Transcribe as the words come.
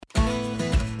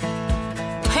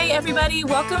everybody.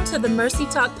 Welcome to the Mercy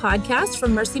Talk podcast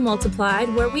from Mercy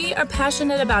Multiplied, where we are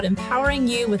passionate about empowering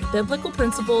you with biblical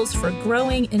principles for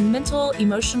growing in mental,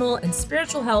 emotional, and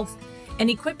spiritual health, and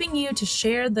equipping you to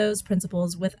share those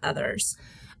principles with others.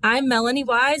 I'm Melanie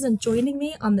Wise, and joining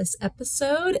me on this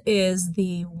episode is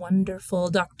the wonderful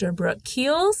Dr. Brooke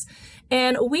Keels,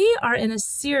 and we are in a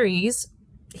series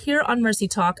here on Mercy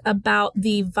Talk about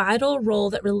the vital role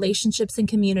that relationships and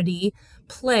community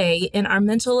play in our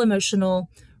mental, emotional,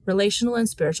 relational, and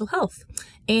spiritual health.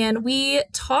 And we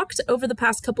talked over the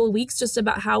past couple of weeks just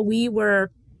about how we were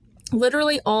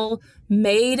literally all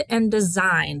made and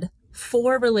designed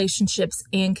for relationships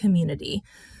and community.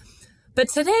 But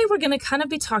today we're going to kind of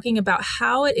be talking about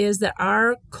how it is that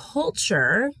our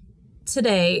culture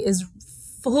today is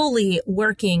fully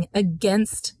working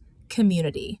against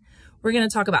community. We're going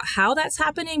to talk about how that's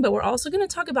happening, but we're also going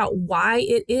to talk about why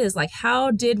it is. Like,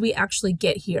 how did we actually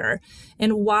get here?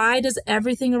 And why does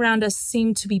everything around us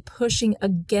seem to be pushing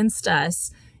against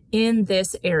us in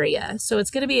this area? So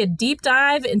it's going to be a deep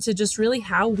dive into just really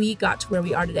how we got to where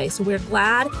we are today. So we're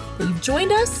glad that you've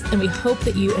joined us, and we hope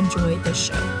that you enjoyed this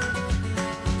show.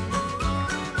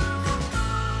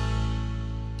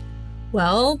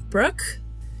 Well, Brooke,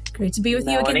 great to be with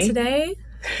Melanie. you again today.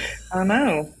 I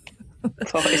know.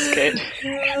 It's always good.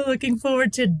 Looking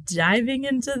forward to diving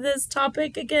into this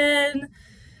topic again.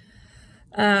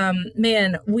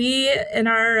 We, in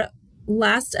our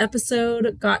last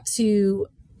episode, got to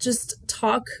just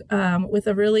talk with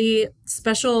a really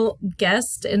special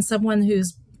guest and someone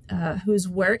whose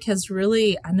work has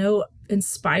really, I know,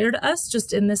 inspired us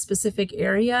just in this specific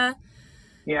area.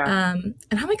 Yeah. And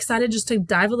I'm excited just to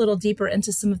dive a little deeper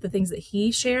into some of the things that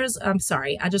he shares. I'm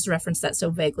sorry, I just referenced that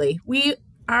so vaguely.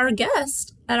 Our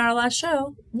guest at our last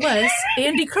show was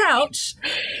Andy Crouch.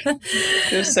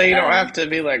 Just so you don't have to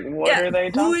be like, what are they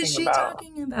talking about? Who is she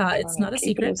talking about? It's not a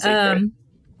secret. And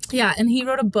he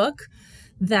wrote a book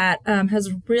that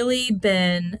has really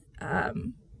been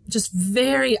just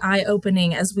very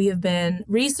eye-opening as we have been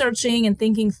researching and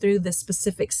thinking through this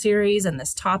specific series and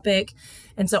this topic.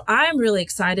 And so I'm really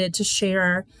excited to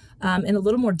share in a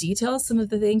little more detail some of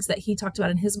the things that he talked about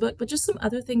in his book, but just some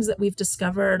other things that we've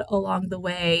discovered along the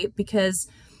way. Because,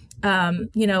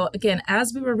 again,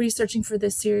 as we were researching for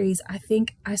this series, I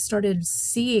think I started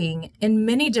seeing in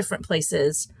many different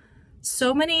places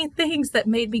so many things that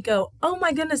made me go, oh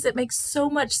my goodness, it makes so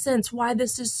much sense why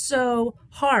this is so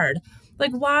hard.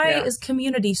 Like, why is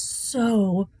community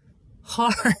so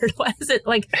hard? Why is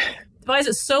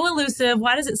it so elusive?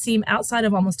 Why does it seem outside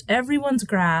of almost everyone's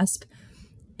grasp?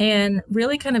 And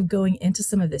really kind of going into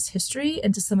some of this history,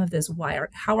 into some of this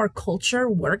how our culture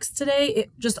works today, it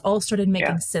just all started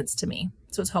making sense to me.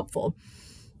 So it's helpful.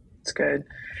 It's good.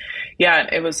 Yeah,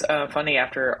 it was funny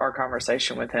after our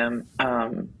conversation with him.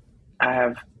 I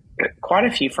have quite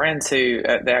a few friends who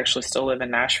they actually still live in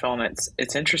Nashville, and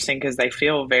it's interesting because they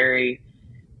feel very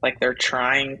like they're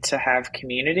trying to have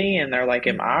community, and they're like,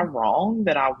 am I wrong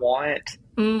that I want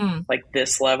like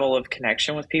this level of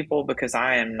connection with people because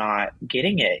I am not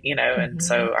getting it, And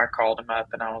so I called him up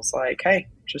and I was like, hey,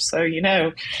 just so you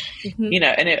know,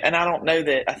 and I don't know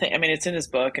that it's in his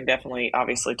book, and definitely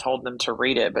obviously told them to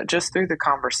read it, but just through the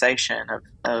conversation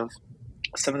of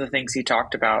some of the things he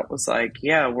talked about was like,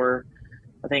 we're,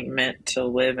 I think, meant to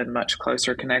live in much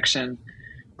closer connection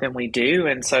than we do.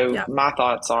 And so my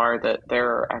thoughts are that there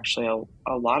are actually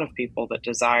a lot of people that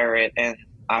desire it. And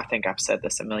I think I've said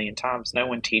this a million times. No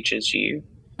one teaches you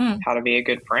how to be a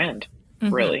good friend,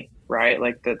 really, right?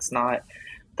 Like, that's not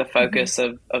the focus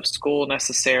of school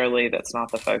necessarily. That's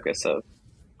not the focus of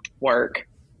work.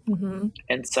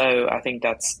 And so I think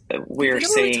that's, we're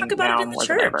seeing really now more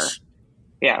than ever.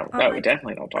 Yeah, we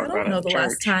definitely don't talk about it. I don't know the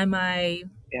last time I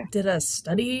did a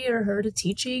study or heard a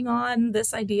teaching on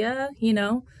this idea,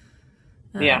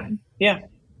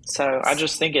 So I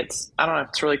just think it's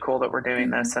really cool that we're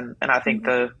doing this. And I think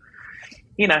the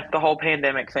whole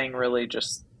pandemic thing really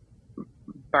just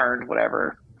burned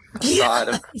whatever side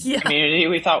of community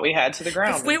we thought we had to the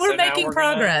ground. We were making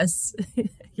progress.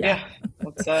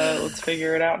 Let's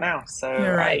figure it out now. So,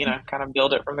 kind of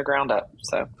build it from the ground up.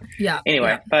 So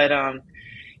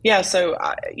so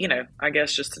I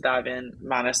guess just to dive in,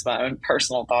 minus my own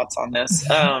personal thoughts on this,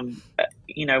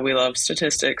 we love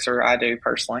statistics, or I do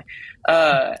personally.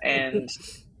 And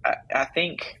I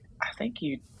think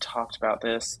you talked about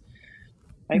this.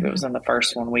 Maybe it was in the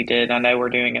first one we did. I know we're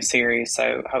doing a series,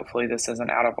 so hopefully this isn't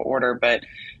out of order, but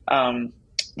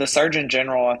the Surgeon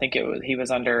General, I think he was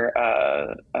under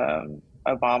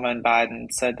Obama and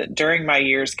Biden, said that during my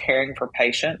years caring for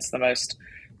patients, the most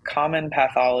common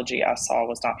pathology I saw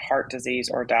was not heart disease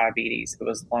or diabetes. It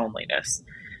was loneliness.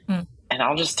 And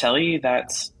I'll just tell you,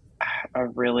 that's a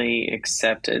really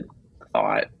accepted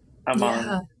thought Yeah.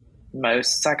 among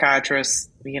most psychiatrists,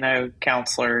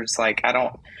 counselors. Like,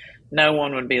 no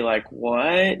one would be like,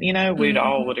 what? We'd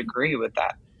all would Mm-hmm. agree with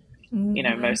that.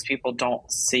 Mm-hmm. Most people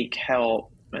don't seek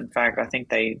help. In fact, I think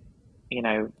they,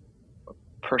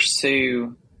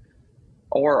 pursue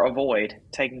or avoid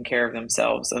taking care of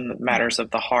themselves in the matters of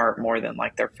the heart more than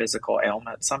like their physical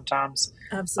ailments sometimes.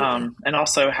 Absolutely. And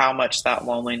also how much that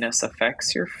loneliness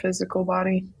affects your physical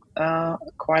body.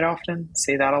 Quite often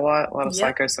see that a lot of Yep.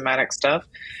 psychosomatic stuff.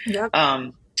 Yep.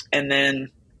 And then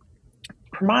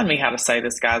remind me how to say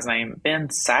this guy's name. Ben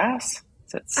Sass?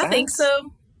 Is it Sass? I think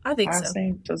so. Last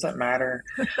name doesn't matter.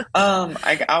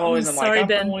 I always am Sorry, like, I'm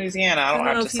Ben. from Louisiana. I don't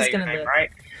have to say your name, right?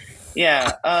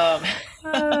 Yeah.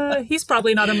 He's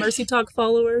probably not a Mercy Talk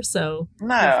follower, so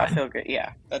no, I feel good.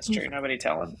 Yeah, that's true. Nobody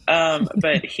tell him.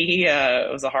 But he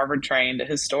was a Harvard-trained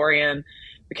historian,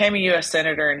 became a U.S.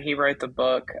 senator, and he wrote the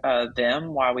book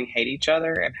 "Them: Why We Hate Each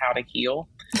Other and How to Heal."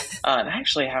 And I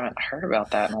actually haven't heard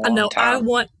about that in a long time. I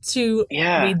want to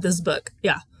read this book.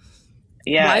 Yeah.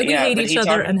 Why we hate each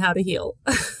other and how to heal.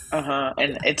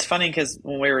 And it's funny because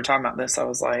when we were talking about this, I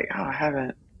was like, oh, I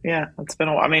haven't. Yeah, it's been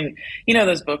a while. I mean,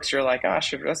 those books you're like, oh,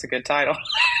 that's a good title.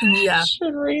 Yeah. I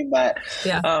should read that.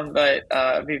 Yeah. But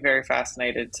I'd be very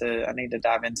fascinated I need to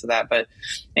dive into that. But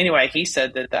anyway, he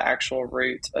said that the actual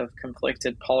root of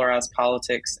conflicted, polarized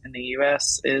politics in the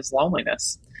U.S. is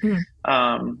loneliness.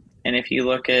 And if you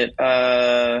look at,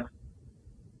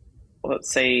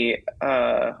 let's say,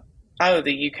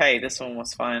 the UK, this one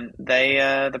was fun. They,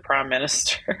 the Prime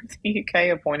Minister of the UK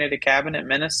appointed a cabinet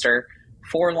minister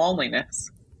for loneliness.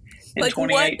 In like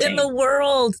 2018. What in the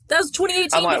world? That was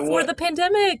 2018 like, before the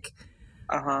pandemic.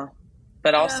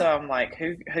 But also I'm like,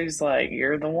 who's like,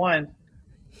 you're the one.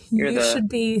 You should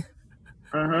be.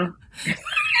 I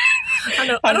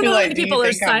know. I don't know how many people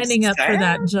are signing up for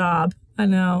that job. I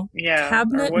know. Yeah.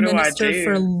 Cabinet minister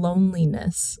for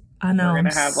loneliness. I know. We're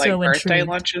gonna have like birthday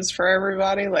lunches for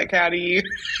everybody. Like, how do you?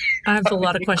 I have a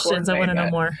lot of questions. I want to know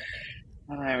more.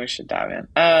 We should dive in.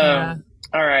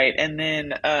 All right. And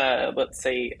then let's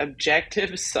see.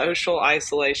 Objective social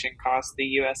isolation costs the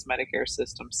U.S. Medicare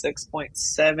system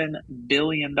 $6.7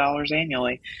 billion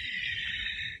annually,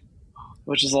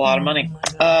 which is a lot of money.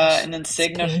 And then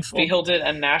Cigna fielded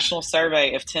a national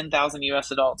survey of 10,000 U.S.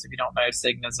 adults. If you don't know,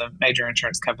 Cigna is a major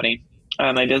insurance company.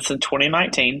 They did this in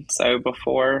 2019, so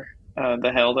before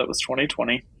the hell that was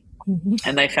 2020.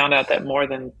 And they found out that more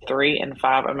than 3 in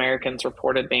 5 Americans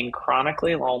reported being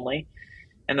chronically lonely,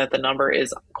 and that the number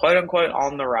is quote unquote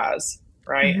on the rise,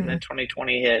 right? And then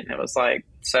 2020 hit, and it was like,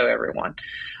 so everyone.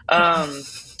 And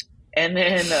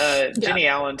then Jenny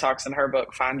Allen talks in her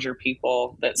book, Find Your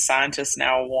People, that scientists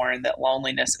now warn that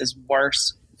loneliness is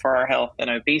worse for our health than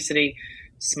obesity,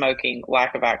 smoking,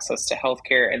 lack of access to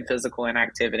healthcare, and physical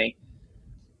inactivity.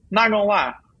 Not gonna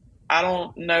lie, I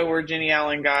don't know where Jenny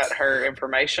Allen got her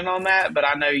information on that, but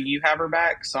I know you have her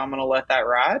back, so I'm gonna let that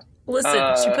ride.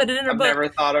 Listen, she put it in her book. I've never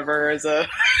thought of her as a,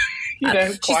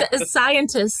 she said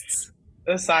scientists.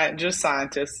 Just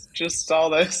scientists, just all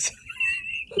those.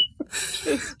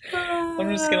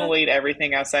 I'm just gonna lead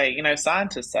everything I say.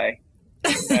 Scientists say.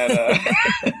 That,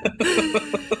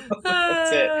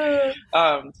 that's it.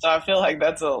 So I feel like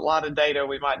that's a lot of data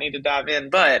we might need to dive in,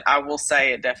 but I will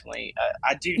say it definitely.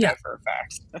 I do know for a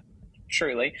fact,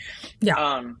 truly,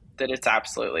 that it's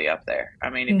absolutely up there. I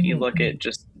mean, if you look at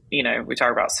just we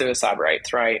talk about suicide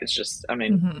rates, right? It's just, I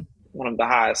mean, one of the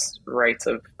highest rates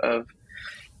of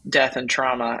death and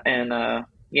trauma, and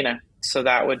so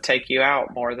that would take you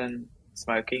out more than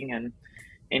smoking and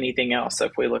anything else.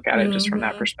 If we look at it just from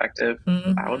that perspective,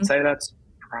 I would say that's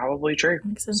probably true.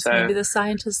 Makes sense. So maybe the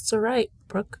scientists are right,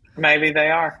 Brooke. Maybe they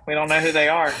are. We don't know who they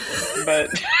are, but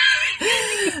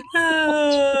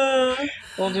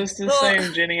we'll just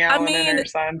assume Jenny Allen in her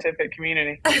scientific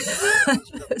community.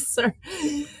 Sir,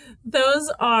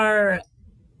 those are,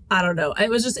 I don't know. It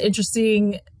was just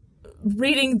interesting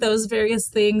reading those various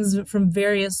things from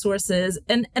various sources.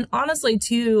 And honestly,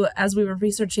 too, as we were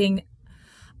researching,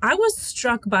 I was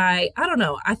struck by, I don't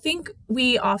know, I think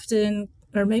we often,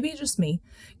 or maybe just me,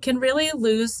 can really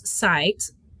lose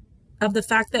sight of the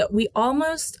fact that we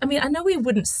almost, I mean, I know we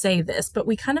wouldn't say this, but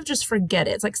we kind of just forget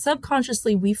it. It's like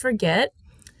subconsciously we forget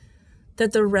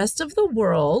that the rest of the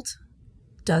world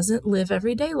doesn't live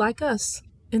every day like us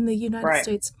in the United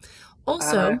States.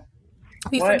 Also,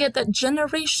 we forget that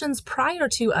generations prior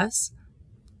to us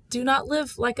do not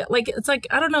live like it's like,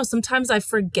 I don't know, sometimes I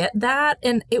forget that.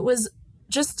 And it was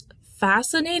just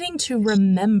fascinating to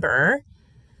remember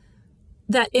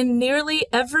that in nearly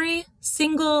every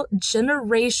single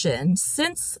generation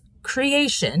since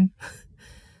creation,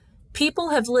 people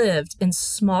have lived in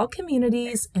small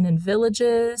communities and in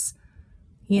villages,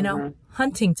 you know,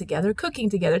 hunting together, cooking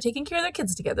together, taking care of their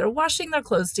kids together, washing their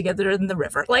clothes together in the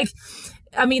river. Like,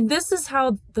 I mean, this is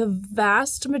how the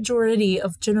vast majority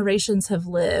of generations have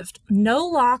lived. No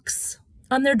locks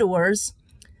on their doors,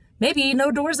 maybe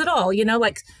no doors at all. You know,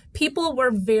 like people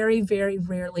were very, very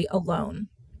rarely alone.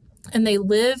 And they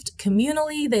lived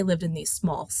communally. They lived in these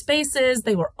small spaces.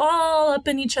 They were all up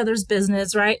in each other's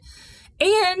business, right?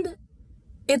 And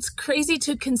it's crazy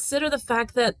to consider the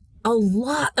fact that a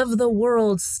lot of the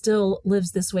world still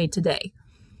lives this way today.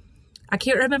 I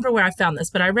can't remember where I found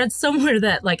this, but I read somewhere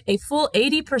that like a full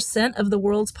 80% of the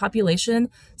world's population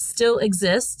still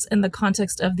exists in the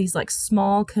context of these like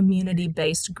small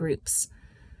community-based groups.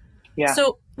 Yeah.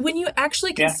 So when you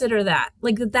actually consider that,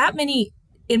 like that many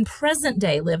in present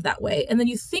day live that way, and then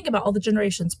you think about all the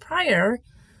generations prior,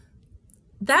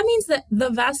 that means that the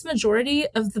vast majority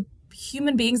of the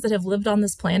human beings that have lived on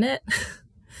this planet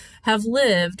have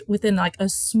lived within like a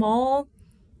small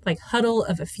like huddle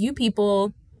of a few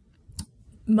people,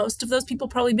 most of those people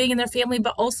probably being in their family,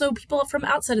 but also people from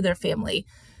outside of their family,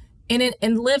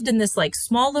 and lived in this like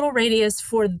small little radius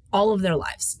for all of their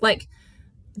lives. Like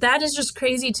that is just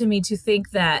crazy to me to think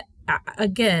that,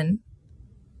 again,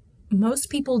 most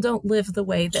people don't live the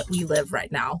way that we live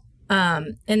right now.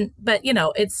 But you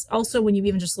know, it's also when you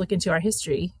even just look into our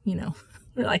history, you know,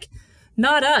 we're like,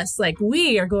 not us, like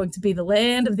we are going to be the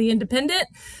land of the independent.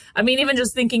 I mean, even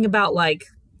just thinking about like,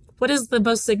 what is the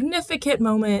most significant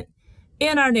moment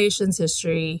in our nation's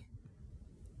history?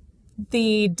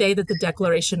 The day that the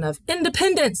Declaration of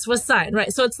Independence was signed,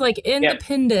 right? So it's like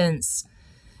independence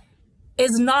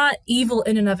is not evil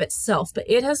in and of itself, but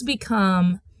it has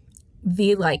become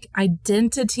the like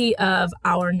identity of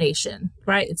our nation,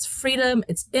 right? It's freedom,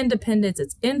 it's independence,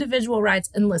 it's individual rights.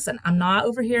 And listen, I'm not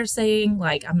over here saying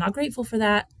like, I'm not grateful for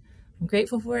that. I'm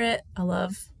grateful for it. I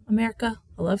love America.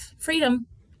 I love freedom.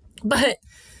 But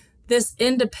this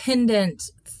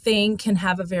independent thing can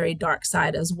have a very dark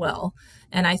side as well.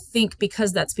 And I think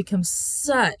because that's become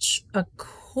such a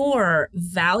core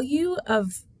value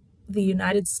of the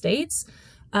United States,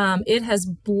 it has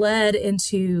bled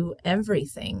into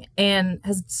everything, and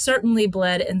has certainly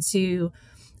bled into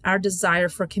our desire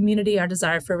for community, our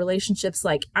desire for relationships.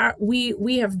 Like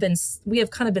we have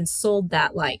kind of been sold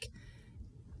that like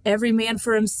every man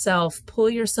for himself, pull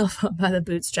yourself up by the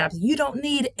bootstraps. You don't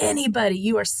need anybody.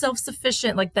 You are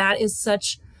self-sufficient. Like that is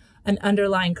such an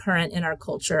underlying current in our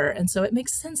culture. And so it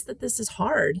makes sense that this is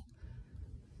hard.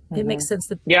 It makes sense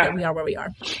that we are where we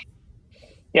are.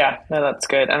 Yeah, no, that's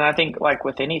good. And I think like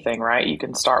with anything, right, you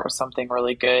can start with something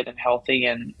really good and healthy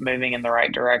and moving in the right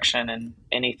direction, and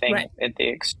anything at the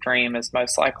extreme is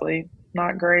most likely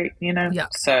not great, you know? Yeah.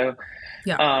 So,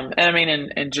 and I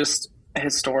mean, and just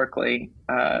historically,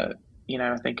 you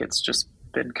know, I think it's just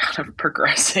been kind of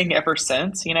progressing ever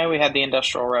since. You know, we had the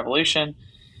Industrial Revolution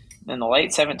in the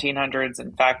late 1700s,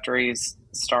 and factories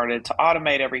started to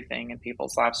automate everything, and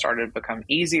people's lives started to become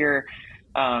easier.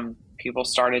 People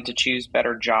started to choose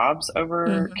better jobs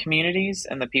over communities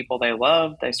and the people they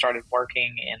loved. They started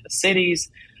working in the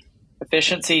cities.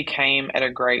 Efficiency came at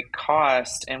a great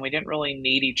cost, and we didn't really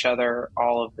need each other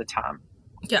all of the time.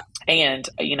 Yeah. And,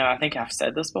 you know, I think I've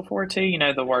said this before too, you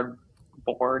know, the word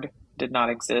bored did not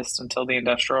exist until the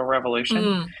Industrial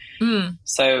Revolution.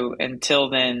 So until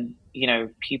then, you know,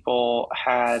 people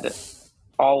had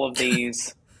all of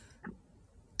these,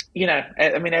 you know,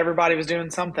 I mean, everybody was doing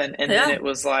something, and then it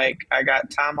was like, I got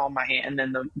time on my hand,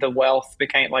 and then the wealth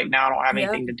became like, now I don't have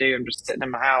anything to do. I'm just sitting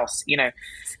in my house, you know?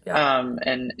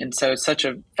 And so it's such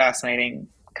a fascinating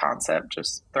concept,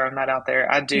 just throwing that out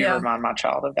there. I do remind my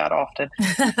child of that often.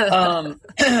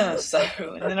 So,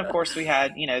 and then of course we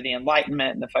had, you know, the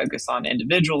Enlightenment and the focus on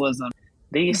individualism,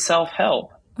 the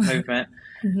self-help movement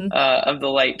of the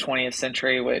late 20th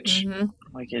century, which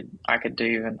I could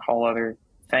do a whole other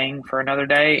thing for another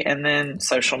day. And then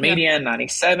social media in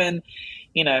 97,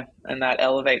 you know, and that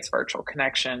elevates virtual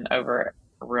connection over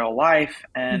real life.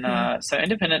 And so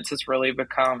independence has really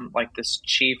become like this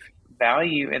chief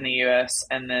value in the US.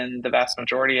 And then the vast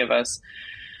majority of us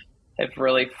have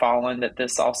really fallen that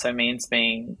this also means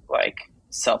being like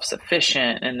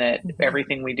self-sufficient, and that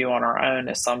everything we do on our own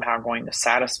is somehow going to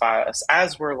satisfy us,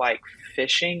 as we're like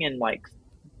fishing and like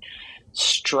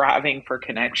striving for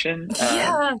connection.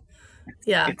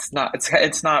 It's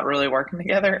not really working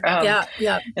together.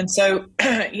 And so,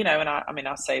 you know, and I mean,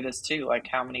 I say this too, like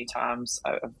how many times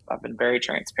I've been very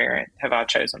transparent. Have I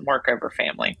chosen work over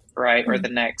family, right? Or the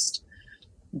next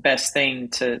best thing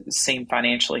to seem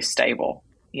financially stable,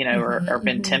 you know, or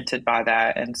been tempted by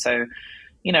that. And so,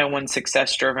 when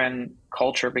success driven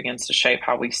culture begins to shape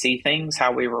how we see things,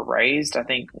 how we were raised, I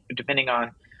think depending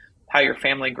on how your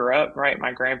family grew up, right?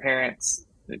 My grandparents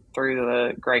through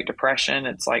the Great Depression,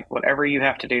 it's like whatever you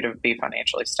have to do to be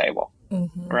financially stable,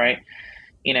 right?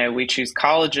 We choose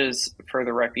colleges for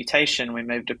the reputation. We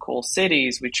move to cool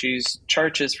cities. We choose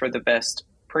churches for the best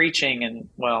preaching. And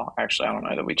well, actually, I don't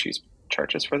know that we choose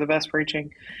churches for the best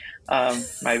preaching.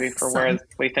 Maybe for where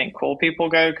we think cool people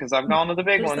go, because I've gone to the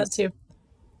big ones. That too.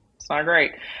 It's not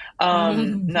great.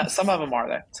 No, some of them are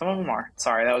though. Some of them are.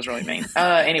 Sorry, that was really mean.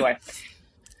 Anyway,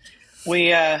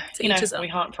 we we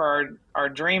hunt for our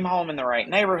dream home in the right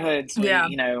neighborhoods.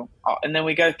 And then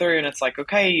we go through, and it's like,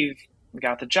 okay, you've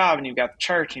got the job, and you've got the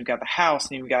church, and you've got the house,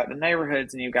 and you've got the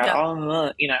neighborhoods, and you've got all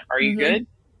the, are you good?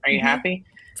 Are you happy?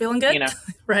 Feeling good?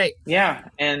 Right. Yeah.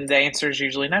 And the answer is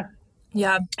usually no.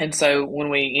 Yeah. And so when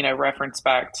we, reference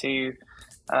back to,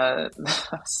 I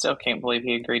still can't believe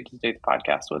he agreed to do the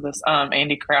podcast with us,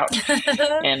 Andy Crouch,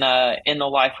 and in The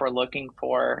Life We're Looking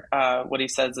For, what he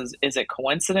says is it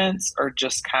coincidence or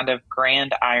just kind of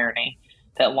grand irony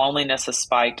that loneliness has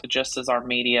spiked just as our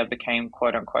media became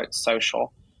quote unquote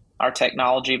social? Our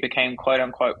technology became quote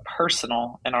unquote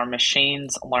personal, and our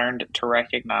machines learned to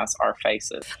recognize our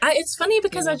faces. It's funny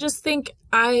because I just think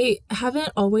I haven't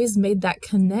always made that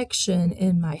connection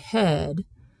in my head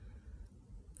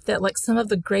that like some of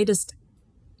the greatest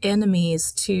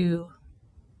enemies to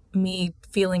me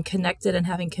feeling connected and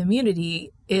having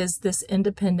community is this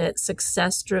independent,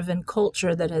 success-driven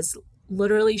culture that has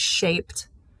literally shaped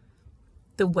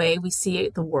the way we see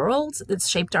the world. It's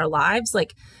shaped our lives.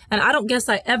 And I don't guess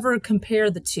I ever compare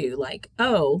the two,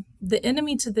 the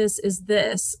enemy to this is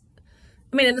this.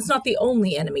 I mean, and it's not the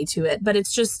only enemy to it, but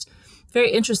it's just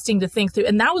very interesting to think through.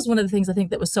 And that was one of the things I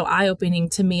think that was so eye-opening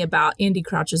to me about Andy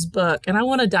Crouch's book. And I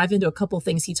want to dive into a couple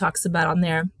things he talks about on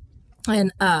there.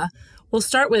 And we'll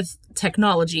start with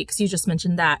technology, because you just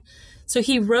mentioned that. So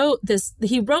he wrote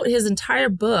his entire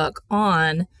book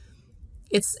on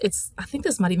I think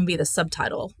this might even be the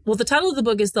subtitle. Well, the title of the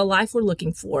book is The Life We're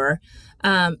Looking For,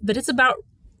 but it's about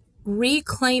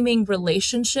reclaiming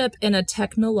relationship in a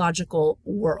technological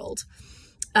world.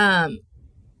 And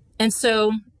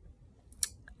so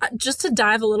just to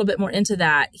dive a little bit more into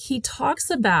that, he talks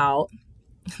about,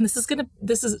 this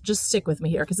is just stick with me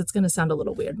here because it's going to sound a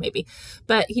little weird maybe,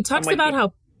 but he talks about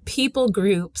how people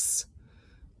groups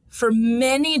for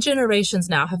many generations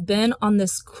now have been on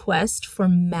this quest for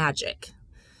magic.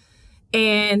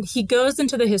 And he goes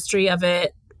into the history of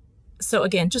it. So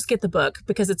again, just get the book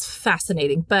because it's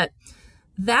fascinating. But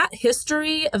that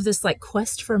history of this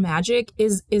quest for magic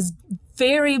is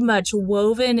very much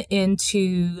woven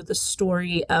into the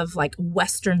story of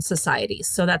Western societies.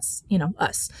 So that's,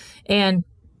 us. And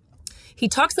he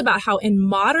talks about how in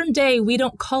modern day, we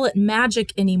don't call it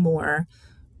magic anymore.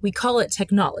 We call it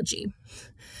technology.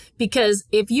 Because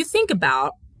if you think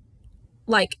about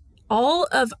all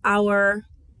of our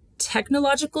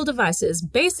technological devices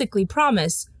basically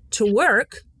promise to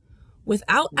work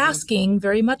without asking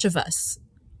very much of us,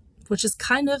 which is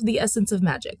kind of the essence of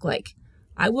magic.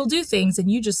 I will do things and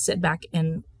you just sit back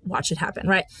and watch it happen,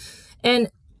 right?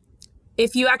 And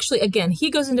if you actually, again,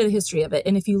 he goes into the history of it.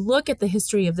 And if you look at the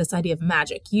history of this idea of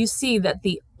magic, you see that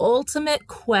the ultimate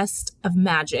quest of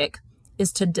magic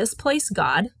is to displace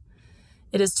God.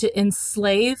 It is to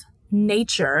enslave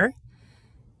nature.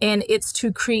 And it's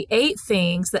to create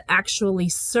things that actually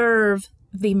serve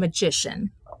the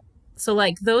magician. So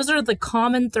those are the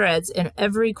common threads in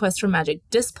every quest for magic.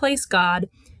 Displace God,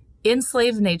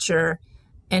 enslave nature,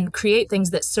 and create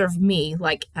things that serve me,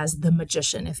 as the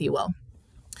magician, if you will.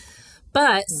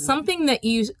 But something that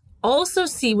you also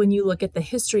see when you look at the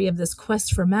history of this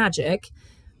quest for magic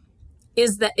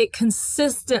is that it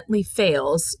consistently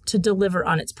fails to deliver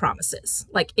on its promises.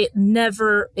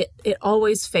 It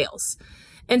always fails.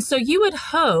 And so you would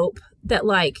hope that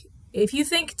if you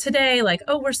think today,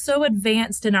 we're so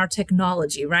advanced in our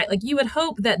technology, right? You would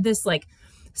hope that this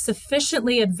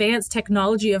sufficiently advanced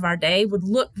technology of our day would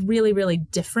look really, really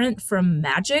different from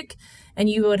magic. And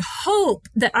you would hope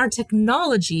that our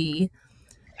technology,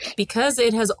 because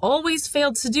it has always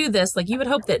failed to do this, you would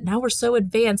hope that now we're so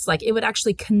advanced, it would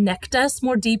actually connect us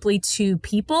more deeply to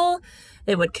people.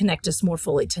 It would connect us more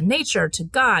fully to nature, to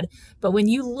God. But when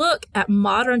you look at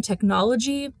modern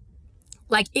technology,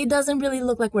 it doesn't really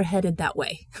look like we're headed that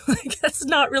way. That's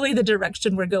not really the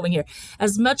direction we're going here.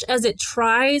 As much as it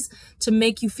tries to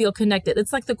make you feel connected.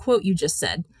 It's like the quote you just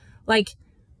said.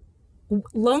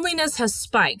 Loneliness has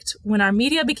spiked when our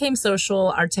media became social,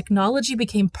 our technology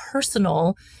became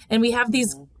personal, and we have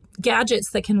these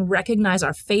gadgets that can recognize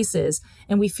our faces,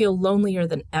 and we feel lonelier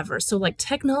than ever. So like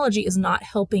technology is not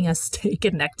helping us stay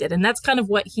connected. And that's kind of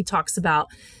what he talks about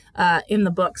in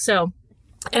the book. So,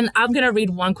 and I'm going to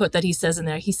read one quote that he says in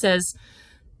there. He says,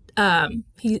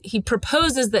 he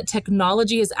proposes that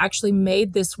technology has actually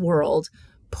made this world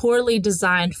poorly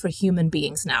designed for human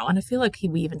beings now. And I feel like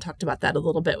we even talked about that a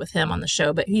little bit with him on the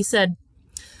show. But he said,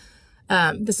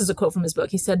 this is a quote from his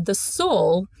book. He said, "The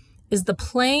soul is the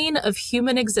plane of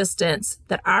human existence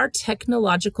that our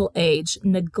technological age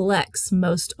neglects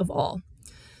most of all."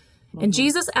 And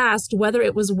Jesus asked whether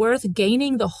it was worth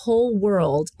gaining the whole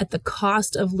world at the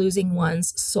cost of losing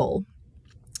one's soul.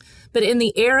 But in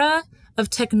the era of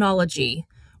technology,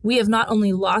 we have not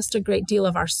only lost a great deal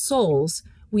of our souls,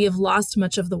 we have lost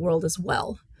much of the world as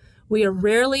well. We are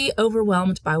rarely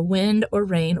overwhelmed by wind or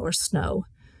rain or snow.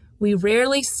 We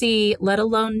rarely see, let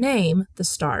alone name, the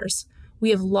stars.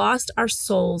 We have lost our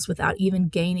souls without even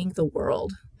gaining the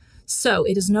world. So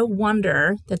it is no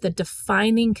wonder that the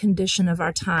defining condition of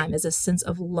our time is a sense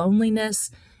of loneliness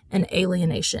and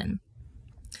alienation.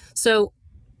 So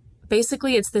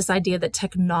basically, it's this idea that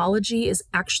technology is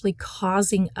actually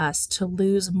causing us to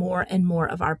lose more and more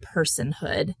of our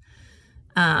personhood.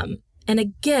 And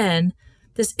again,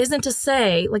 this isn't to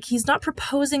say, like, he's not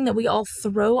proposing that we all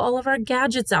throw all of our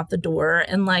gadgets out the door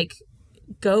and like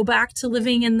go back to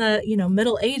living in the,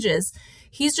 Middle Ages.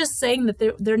 He's just saying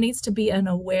that there needs to be an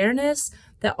awareness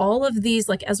that all of these,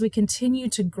 like, as we continue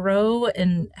to grow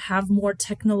and have more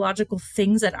technological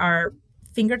things at our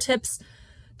fingertips,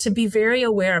 to be very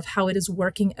aware of how it is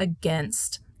working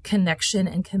against connection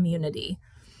and community.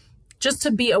 Just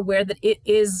to be aware that it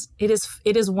is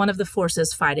one of the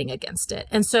forces fighting against it.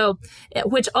 And so,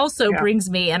 which also brings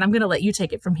me, and I'm going to let you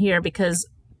take it from here, because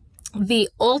the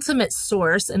ultimate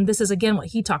source, and this is again what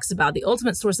he talks about, the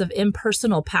ultimate source of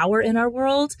impersonal power in our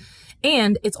world,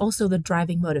 and it's also the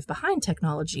driving motive behind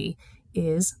technology,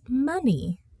 is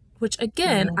money. Which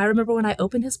again, I remember when I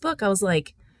opened his book, I was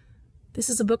like, this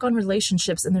is a book on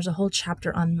relationships, and there's a whole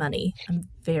chapter on money. I'm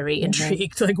very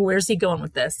intrigued. Like, where's he going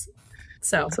with this?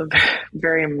 So it's a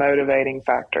very motivating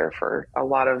factor for a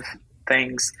lot of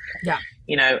things. Yeah.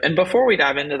 And before we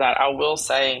dive into that, I will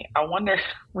say, I wonder,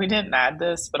 we didn't add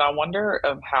this, but I wonder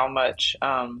of how much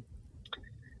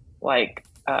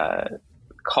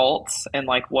cults and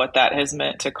like what that has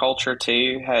meant to culture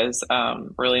too has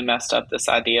really messed up this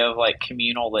idea of like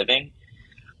communal living.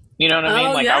 You know what I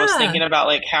mean? Like, I was thinking about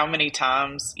like how many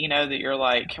times, that you're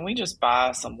like, can we just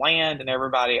buy some land and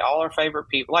everybody, all our favorite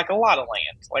people, like a lot of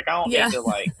land. Like, I don't need to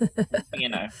like,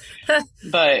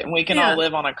 but we can all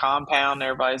live on a compound.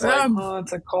 Everybody's like, oh,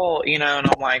 it's a cult, and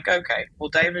I'm like, okay, well,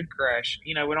 David Koresh,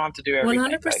 we don't have to do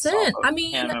everything 100%. I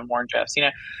mean, him and Warren Jeffs,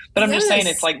 but I'm just saying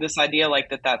it's like this idea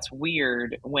like that's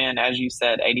weird when, as you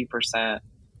said, 80%.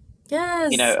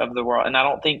 Yes. Of the world. And I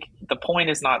don't think the point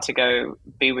is not to go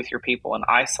be with your people and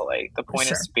isolate. The point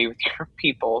is to be with your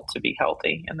people, to be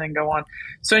healthy, and then go on.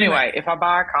 So anyway, if I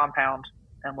buy a compound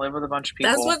and live with a bunch of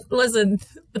people,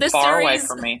 far away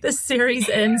from me, this series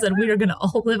ends and we are going to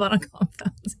all live on a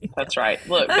compound. That's right.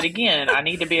 Look, but again, I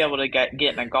need to be able to get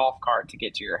in a golf cart to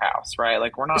get to your house, right?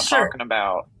 Like, we're not talking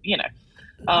about, we're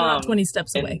not 20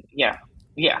 steps away.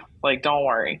 Yeah, like, don't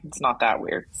worry. It's not that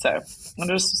weird. So I'm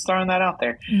just throwing that out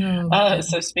there.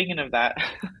 So speaking of that,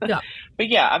 but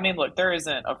yeah, I mean, look, there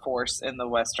isn't a force in the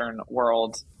Western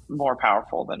world more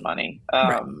powerful than money.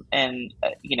 And,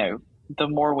 the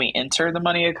more we enter the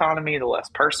money economy, the less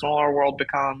personal our world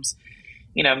becomes.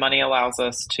 Money allows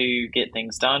us to get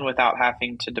things done without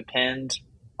having to depend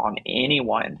on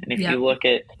anyone. And if you look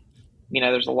at,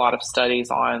 there's a lot of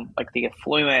studies on like the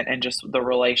affluent and just the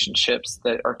relationships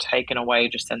that are taken away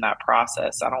just in that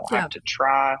process. I don't have to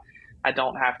try. I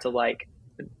don't have to like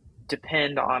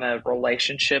depend on a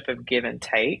relationship of give and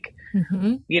take.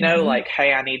 Like,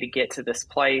 hey, I need to get to this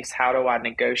place. How do I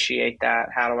negotiate that?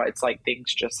 It's like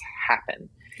things just happen.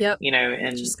 Yep.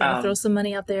 And just gotta throw some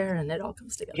money out there and it all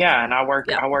comes together. Yeah. And I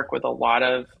work with a lot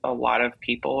of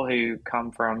people who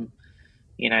come from,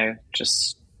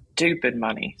 just stupid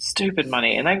money,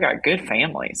 and they've got good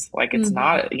families. Like, it's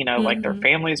not, like their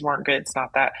families weren't good. It's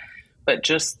not that, but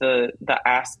just the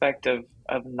aspect of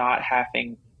not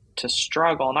having to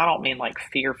struggle. And I don't mean like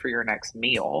fear for your next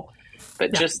meal,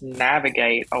 but just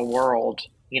navigate a world,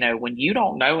 when you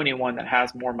don't know anyone that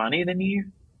has more money than you,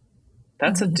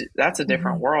 that's a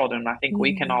different world. And I think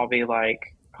we can all be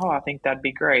like, oh, I think that'd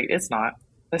be great. It's not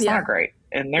great.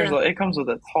 And it comes with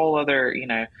a whole other,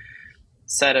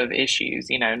 set of issues.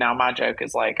 Now my joke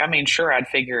is like, I mean, sure, I'd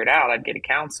figure it out. I'd get a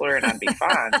counselor and I'd be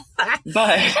fine.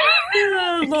 But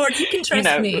oh, Lord, you can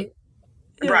trust me.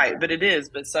 Right, but it is.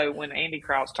 But so when Andy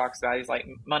Crouch talks about it, he's like,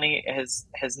 money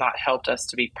has not helped us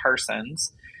to be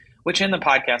persons, which in the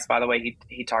podcast, by the way,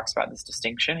 he talks about this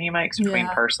distinction he makes between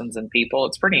persons and people.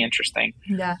 It's pretty interesting.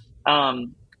 Yeah.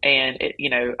 And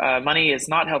money has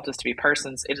not helped us to be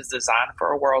persons. It is designed for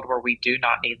a world where we do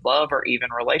not need love or even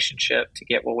relationship to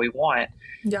get what we want.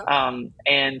 Yeah.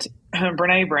 And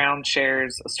Brene Brown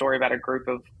shares a story about a group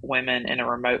of women in a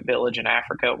remote village in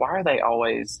Africa. Why are they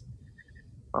always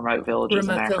remote villages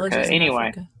in Africa?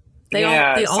 Anyway, they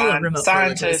all are remote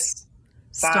villages.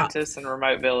 Scientists and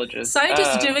remote villages.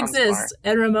 Scientists do exist,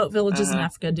 and remote villages in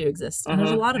Africa do exist, and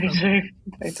there's a lot of them.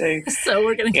 They do. So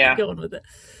we're going to keep going with it.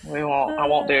 We won't. I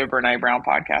won't do a Brene Brown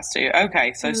podcast to you.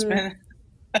 Okay, so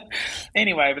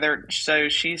anyway, so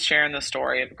she's sharing the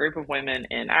story of a group of women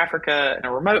in Africa, in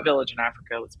a remote village in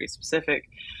Africa. Let's be specific.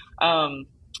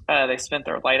 They spent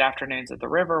their late afternoons at the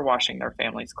river washing their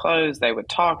family's clothes. They would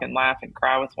talk and laugh and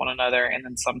cry with one another, and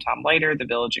then sometime later, the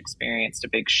village experienced a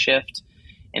big shift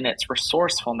in its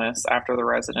resourcefulness after the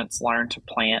residents learned to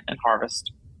plant and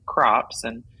harvest crops.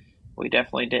 And we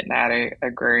definitely didn't add a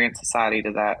agrarian society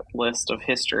to that list of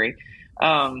history.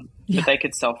 But they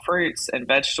could sell fruits and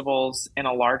vegetables in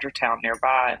a larger town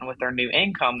nearby. And with their new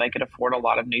income, they could afford a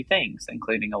lot of new things,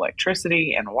 including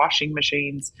electricity and washing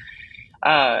machines.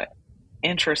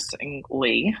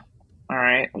 Interestingly, all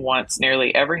right, once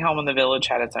nearly every home in the village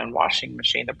had its own washing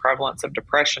machine, the prevalence of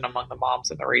depression among the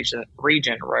moms in the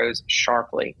region rose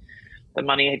sharply. The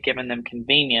money had given them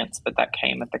convenience, but that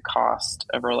came at the cost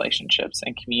of relationships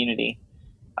and community.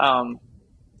 I'm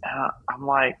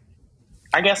like,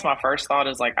 I guess my first thought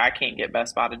is like, I can't get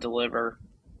Best Buy to deliver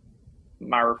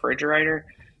my refrigerator.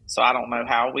 So I don't know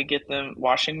how we get the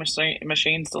washing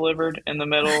machines delivered in the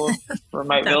middle of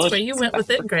remote village. That's where you went with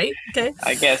it. Great. Okay.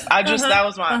 I guess that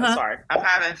was my sorry.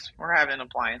 We're having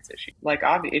appliance issues. Like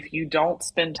if you don't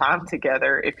spend time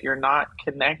together, if you're not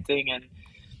connecting, and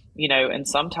and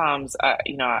sometimes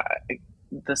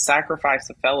the sacrifice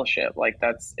of fellowship, like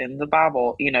that's in the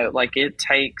Bible. Like it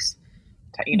takes.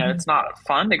 It's not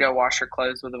fun to go wash your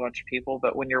clothes with a bunch of people,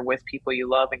 but when you're with people you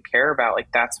love and care about, like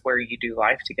that's where you do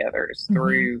life together, is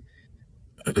through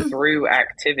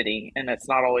activity. And it's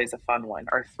not always a fun one,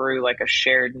 or through like a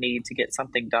shared need to get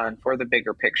something done for the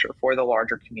bigger picture, for the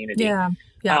larger community. And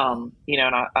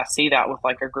I see that with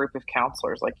like a group of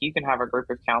counselors. Like you can have a group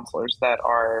of counselors that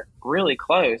are really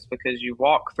close because you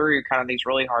walk through kind of these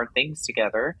really hard things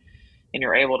together. And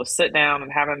you're able to sit down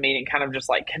and have a meeting, kind of just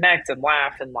like connect and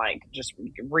laugh and like just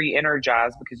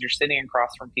re-energize, because you're sitting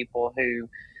across from people who,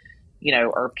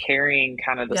 are carrying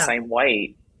kind of the same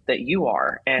weight that you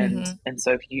are. And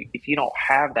so if you don't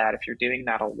have that, if you're doing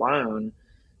that alone,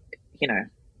 it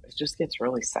just gets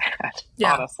really sad,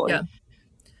 honestly.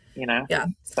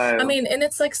 So I mean, and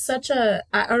it's like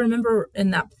I remember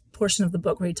in that portion of the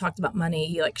book where he talked about money,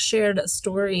 he like shared a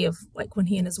story of like when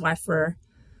he and his wife were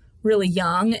really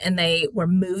young and they were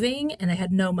moving and they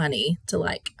had no money to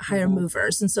like hire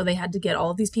movers. And so they had to get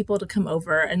all of these people to come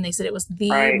over, and they said it was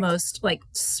the most like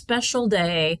special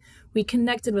day. We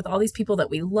connected with all these people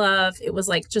that we love. It was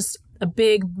like just a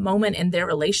big moment in their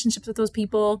relationships with those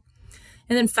people.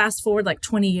 And then fast forward like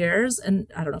 20 years,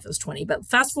 and I don't know if it was 20, but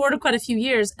fast forward quite a few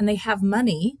years, and they have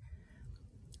money.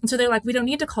 And so they're like, we don't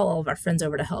need to call all of our friends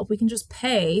over to help. We can just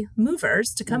pay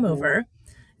movers to come over.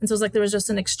 And so it was like there was just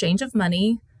an exchange of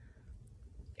money.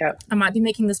 Yep. I might be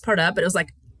making this part up, but it was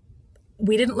like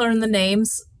we didn't learn the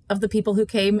names of the people who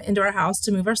came into our house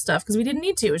to move our stuff because we didn't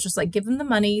need to. It was just like give them the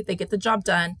money, they get the job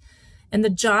done. And the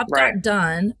job got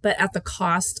done, but at the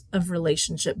cost of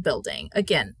relationship building.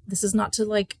 Again, this is not to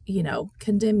like,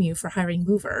 condemn you for hiring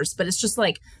movers, but it's just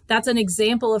like that's an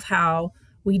example of how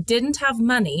we didn't have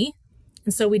money.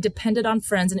 And so we depended on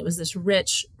friends, and it was this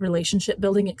rich relationship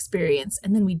building experience.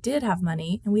 And then we did have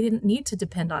money, and we didn't need to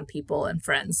depend on people and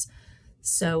friends.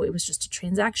 So it was just a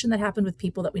transaction that happened with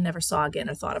people that we never saw again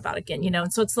or thought about again,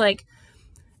 And so it's like,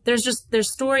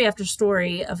 there's story after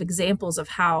story of examples of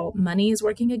how money is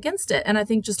working against it. And I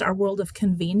think just our world of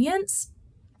convenience,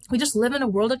 we just live in a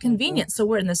world of convenience. So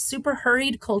we're in this super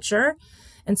hurried culture.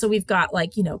 And so we've got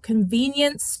like,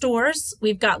 convenience stores.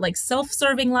 We've got like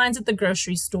self-serving lines at the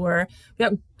grocery store.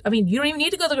 You don't even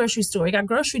need to go to the grocery store. We got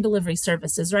grocery delivery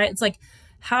services, right? It's like,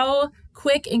 how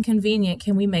quick and convenient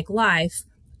can we make life?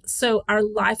 So our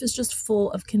life is just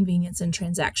full of convenience and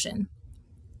transaction,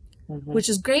 which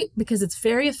is great because it's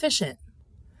very efficient,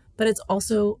 but it's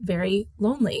also very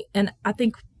lonely. And I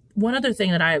think one other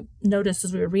thing that I noticed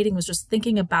as we were reading was just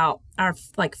thinking about our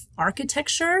like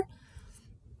architecture.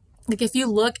 Like if you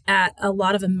look at a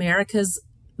lot of America's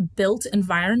built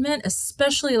environment,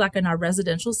 especially like in our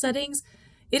residential settings,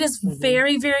 It is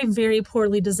very, very, very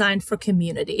poorly designed for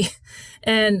community.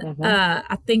 And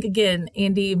I think, again,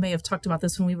 Andy may have talked about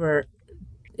this when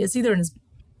it's either in his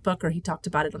book or he talked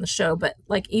about it on the show, but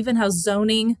like even how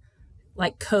zoning,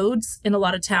 like codes in a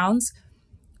lot of towns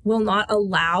will not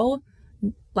allow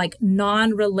like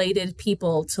non-related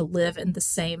people to live in the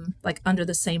same, like under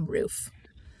the same roof.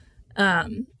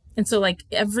 And so like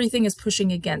everything is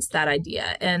pushing against that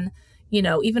idea. And, you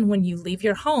know, even when you leave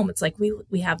your home, it's like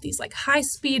we have these like high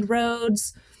speed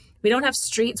roads. We don't have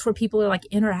streets where people are like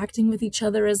interacting with each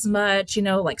other as much, you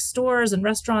know, like stores and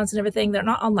restaurants and everything. They're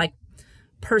not on like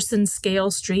person scale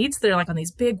streets. They're like on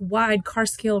these big wide car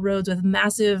scale roads with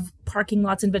massive parking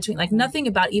lots in between. Like nothing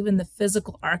about even the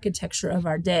physical architecture of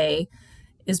our day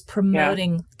is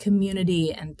promoting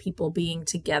community and people being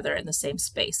together in the same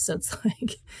space. So it's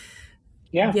like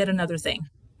yet another thing.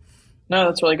 No,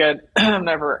 that's really good. I've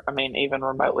never, even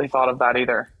remotely thought of that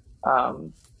either.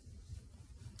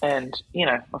 And, you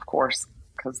know, of course,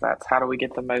 because that's how do we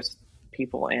get the most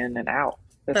people in and out?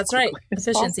 That's right.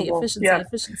 Efficiency.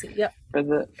 Yep.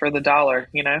 For the dollar,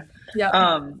 you know?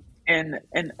 Yeah. And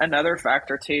another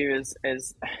factor too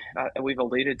is we've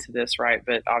alluded to this, right?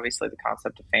 But obviously the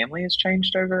concept of family has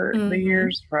changed over the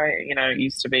years, right? You know, it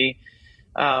used to be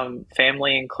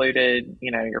family included,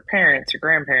 you know, your parents, your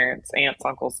grandparents, aunts,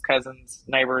 uncles, cousins,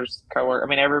 neighbors, coworkers. I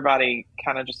mean, everybody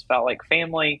kind of just felt like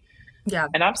family. Yeah.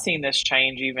 And I've seen this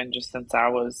change even just since I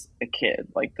was a kid.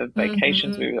 Like the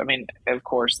vacations of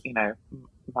course, you know,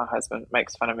 my husband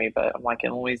makes fun of me, but I'm like,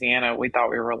 in Louisiana, we thought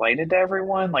we were related to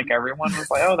everyone. Like everyone was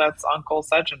like, oh, that's Uncle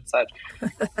such and such.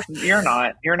 You're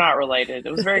not related.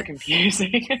 It was very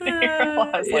confusing. And you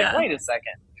realize, like, wait a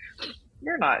second.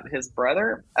 You're not his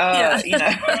brother. You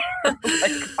know,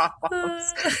 like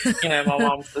my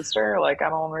mom's sister. Like, I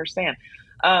don't understand.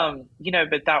 You know,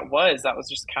 but that was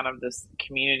just kind of this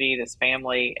community, this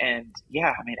family. And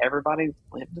everybody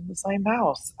lived in the same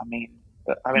house.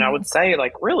 I would say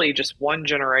like really just one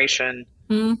generation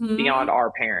beyond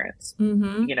our parents,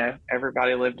 you know,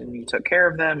 everybody lived and you took care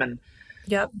of them. And,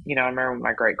 you know, I remember when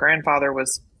my great grandfather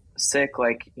was sick,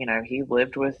 like, you know, you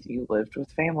lived with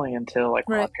family until like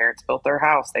when my parents built their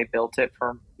house. They built it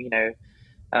for, you know,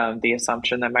 the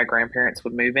assumption that my grandparents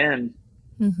would move in.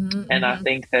 And I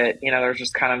think that, you know, there's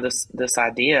just kind of this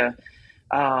idea.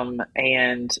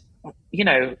 And, you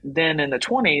know, then in the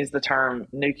 1920s, the term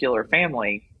nuclear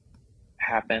family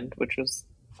happened, which was,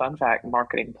 fun fact,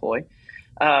 marketing ploy.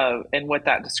 And what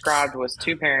that described was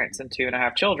 2 parents and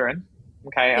 2.5 children.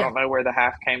 Okay. I don't know where the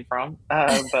half came from.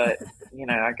 But you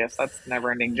know, I guess that's a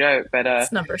never ending joke, but,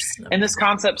 it's numbers. And this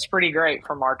concept's pretty great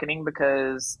for marketing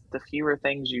because the fewer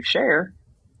things you share,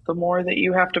 the more that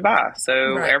you have to buy.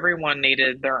 So everyone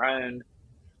needed their own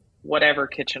whatever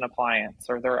kitchen appliance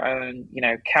or their own, you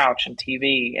know, couch and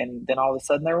TV. And then all of a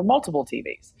sudden there were multiple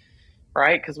TVs,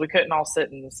 right? Because we couldn't all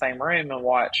sit in the same room and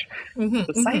watch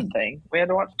the same thing. We had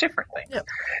to watch different things.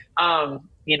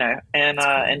 You know,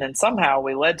 and then somehow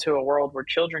we led to a world where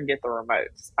children get the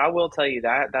remotes. I will tell you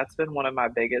that's been one of my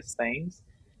biggest things.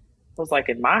 It was like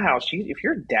in my house, if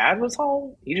your dad was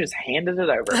home, you just handed it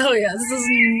over. Oh yeah,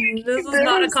 this is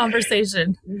not a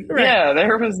conversation. Right. Yeah,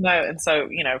 there was no, and so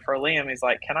you know, for Liam, he's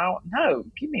like, no,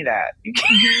 give me that.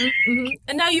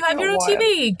 And now you have your own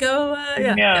TV. Go,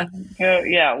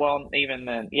 go. Well, even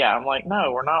then, I'm like,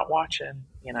 no, we're not watching.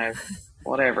 You know,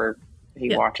 whatever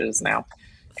he watches now,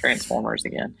 Transformers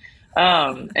again.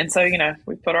 And so, you know,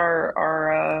 we put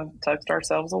our tucked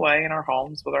ourselves away in our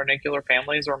homes with our nuclear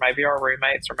families or maybe our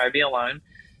roommates or maybe alone.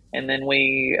 And then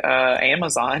we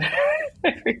Amazon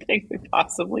everything we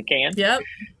possibly can to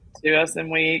us, and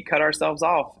we cut ourselves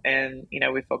off. And, you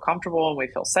know, we feel comfortable and we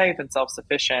feel safe and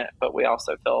self-sufficient, but we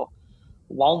also feel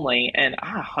lonely. And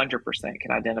I 100%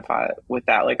 can identify with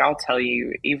that. Like, I'll tell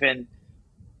you, even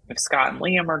if Scott and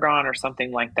Liam are gone or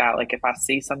something like that, like if I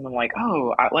see something like,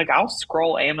 I'll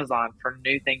scroll Amazon for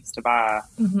new things to buy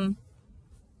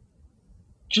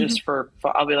just for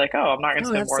I'll be like, I'm not going to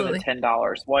spend more than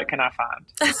 $10. What can I find?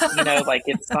 You know, like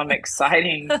it's some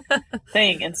exciting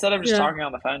thing instead of just talking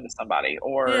on the phone to somebody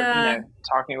or, you know,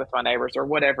 talking with my neighbors or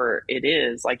whatever it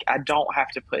is. Like I don't have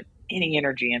to put any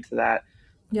energy into that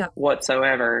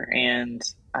whatsoever. And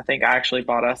I think I actually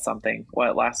bought us something.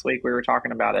 Last week we were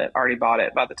talking about it. Already bought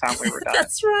it by the time we were done.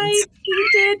 That's right. You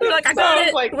did. You're like, I got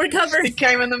it. Like, we're covered. It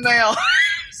came in the mail.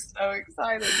 So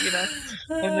excited, you know.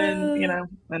 And then, you know,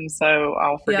 and so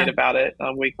I'll forget about it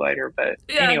a week later. But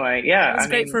anyway, I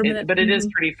mean, but it is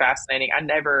pretty fascinating. I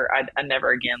never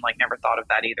again, like never thought of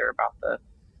that either about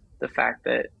the fact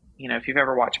that, you know, if you've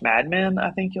ever watched Mad Men,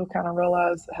 I think you'll kind of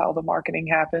realize how the marketing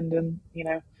happened and, you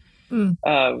know,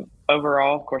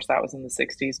 overall, of course, that was in the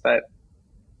 60s, but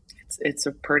it's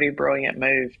a pretty brilliant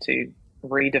move to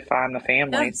redefine the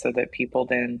family Yeah. so that people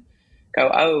then go,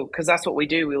 oh, because that's what we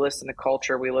do. We listen to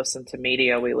culture, we listen to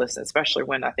media, we listen, especially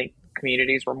when I think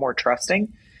communities were more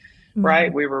trusting, right?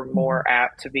 Hmm. We were more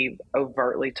apt to be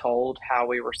overtly told how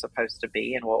we were supposed to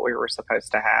be and what we were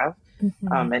supposed to have.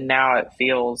 Hmm. And now it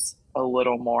feels a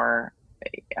little more,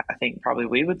 I think probably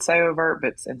we would say overt,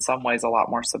 but in some ways a lot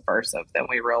more subversive than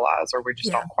we realize, or we just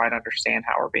Yeah. don't quite understand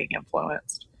how we're being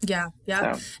influenced. Yeah.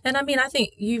 Yeah. So, And I mean, I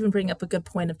think you even bring up a good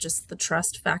point of just the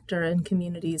trust factor in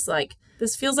communities. Like,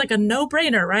 this feels like a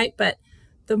no-brainer, right? But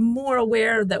the more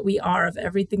aware that we are of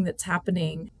everything that's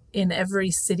happening in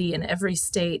every city, in every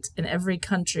state, in every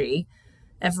country,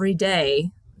 every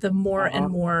day, the more and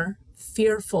more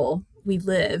fearful we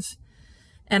live.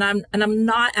 And I'm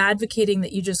not advocating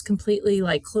that you just completely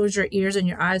like close your ears and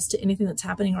your eyes to anything that's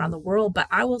happening around the world. But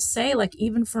I will say, like,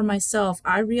 even for myself,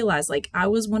 I realized like I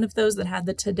was one of those that had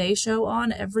the Today Show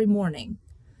on every morning.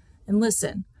 And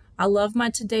listen, I love my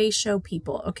Today Show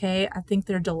people. Okay. I think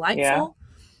they're yeah, delightful.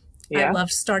 I yeah. love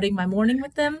starting my morning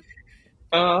with them.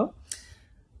 Uh,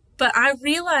 But I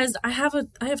realized I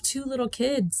have two little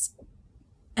kids,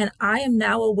 and I am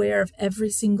now aware of every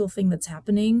single thing that's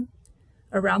happening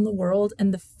around the world,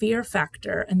 and the fear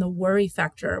factor and the worry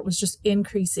factor was just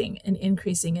increasing and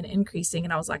increasing and increasing.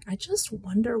 And I was like, I just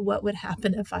wonder what would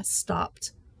happen if I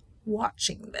stopped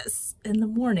watching this in the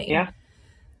morning. yeah,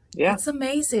 yeah. It's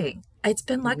amazing. It's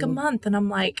been like a month, and I'm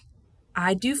like,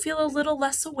 I do feel a little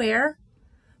less aware,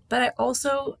 but I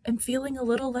also am feeling a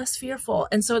little less fearful.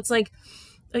 And so it's like,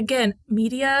 again,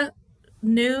 media,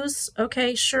 news,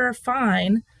 okay, sure,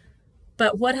 fine.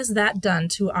 But what has that done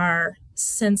to our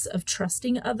sense of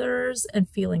trusting others and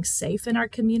feeling safe in our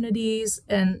communities?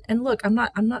 And look, I'm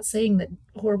not saying that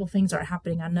horrible things aren't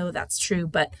happening. I know that's true,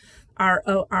 but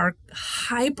our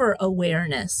hyper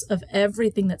awareness of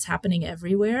everything that's happening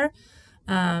everywhere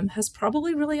has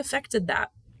probably really affected that.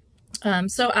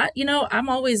 So I'm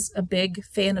always a big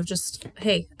fan of just,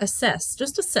 hey,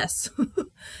 assess.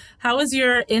 How is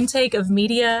your intake of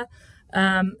media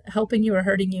helping you or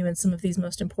hurting you in some of these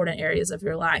most important areas of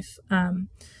your life?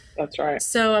 That's right.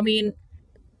 So, I mean,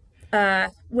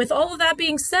 with all of that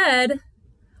being said,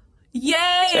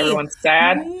 yay! So everyone's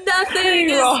sad. Everything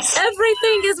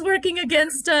is working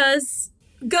against us.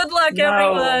 Good luck,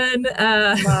 everyone.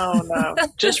 No.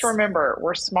 Just remember,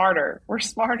 we're smarter. We're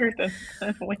smarter than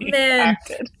we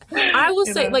acted. I will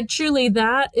say, like, truly,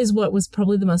 that is what was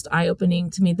probably the most eye-opening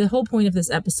to me. The whole point of this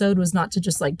episode was not to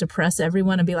just, like, depress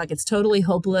everyone and be like, it's totally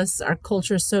hopeless. Our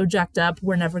culture is so jacked up.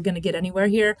 We're never going to get anywhere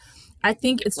here. I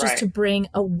think it's just to bring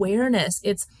awareness.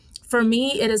 For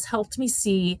me, it has helped me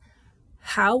see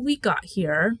how we got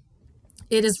here.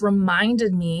 It has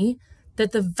reminded me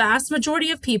that the vast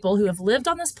majority of people who have lived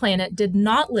on this planet did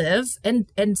not live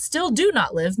and still do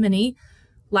not live, many,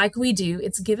 like we do.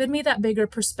 It's given me that bigger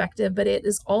perspective, but it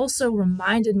has also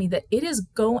reminded me that it is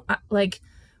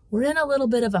we're in a little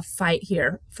bit of a fight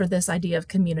here for this idea of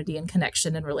community and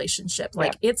connection and relationship.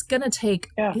 Like it's going to take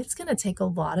a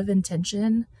lot of intention,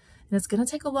 and it's going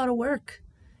to take a lot of work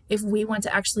if we want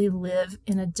to actually live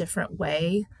in a different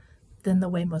way than the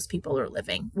way most people are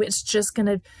living. It's just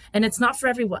and it's not for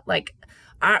everyone. Like,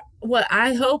 what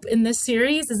I hope in this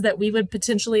series is that we would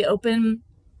potentially open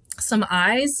some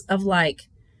eyes of like,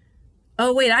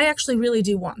 oh wait, I actually really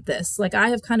do want this. Like, I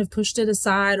have kind of pushed it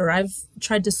aside, or I've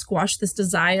tried to squash this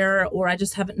desire, or I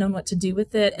just haven't known what to do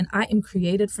with it. And I am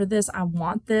created for this. I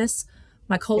want this.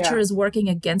 My culture is working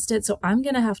against it. So I'm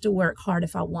going to have to work hard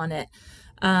if I want it.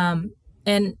 And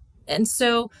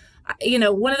so,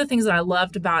 one of the things that I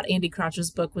loved about Andy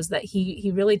Crouch's book was that he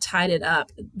really tied it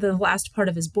up. The last part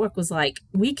of his book was like,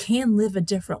 we can live a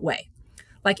different way.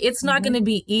 Like, it's not going to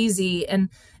be easy. And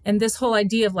this whole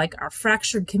idea of like our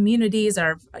fractured communities,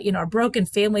 our broken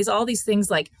families, all these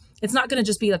things, like, it's not going to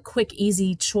just be a quick,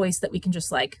 easy choice that we can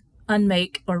just like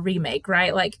unmake or remake.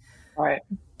 Right. Like, right.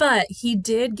 But he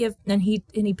did give, and he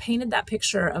painted that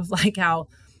picture of like how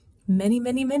many,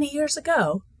 many, many years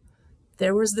ago,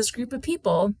 there was this group of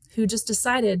people who just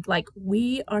decided, like,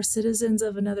 we are citizens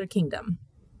of another kingdom.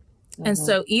 And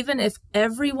so even if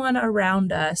everyone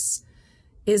around us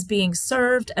is being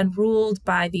served and ruled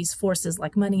by these forces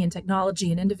like money and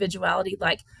technology and individuality,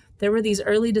 like, there were these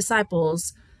early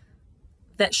disciples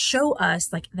that show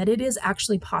us like that it is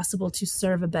actually possible to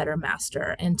serve a better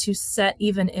master and to set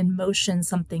even in motion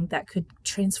something that could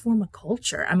transform a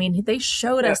culture. I mean, they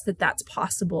showed us that that's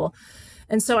possible.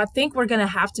 And so I think we're going to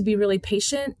have to be really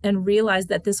patient and realize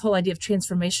that this whole idea of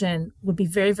transformation would be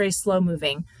very, very slow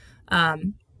moving.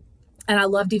 And I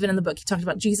loved even in the book, he talked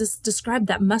about Jesus described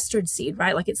that mustard seed,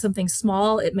 right? Like it's something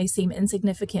small. It may seem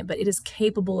insignificant, but it is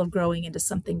capable of growing into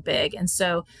something big. And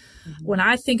so when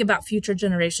I think about future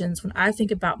generations, when I think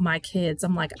about my kids,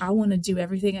 I'm like, I want to do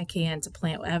everything I can to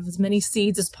plant, have as many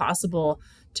seeds as possible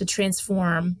to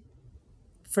transform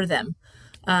for them.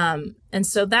 And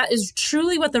so that is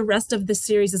truly what the rest of this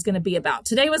series is going to be about.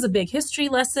 Today was a big history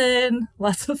lesson,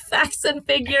 lots of facts and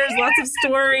figures, lots of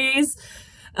stories.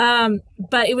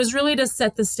 But it was really to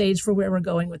set the stage for where we're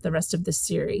going with the rest of this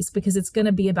series, because it's going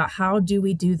to be about how do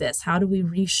we do this? How do we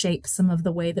reshape some of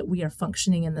the way that we are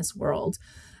functioning in this world?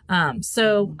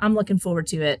 So I'm looking forward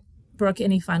to it. Brooke,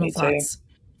 any final thoughts?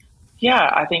 Yeah,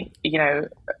 I think,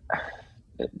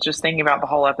 just thinking about the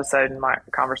whole episode and my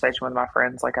conversation with my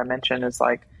friends, like I mentioned, is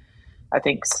like, I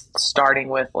think starting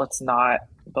with, let's not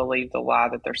believe the lie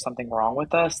that there's something wrong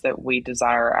with us, that we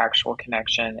desire actual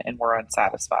connection and we're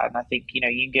unsatisfied. And I think, you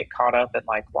can get caught up in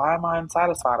like, why am I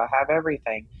unsatisfied? I have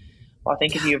everything. Well, I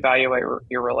think if you evaluate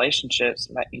your relationships,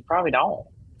 you probably don't.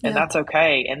 And that's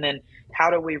okay. And then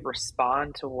how do we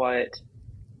respond to what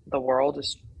the world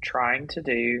is trying to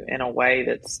do in a way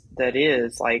that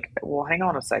is like, well, hang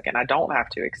on a second. I don't have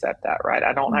to accept that, right?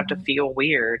 I don't have to feel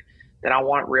weird that I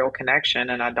want real connection,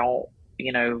 and I don't,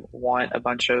 want a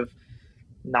bunch of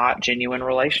not genuine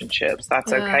relationships.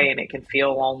 That's okay. And it can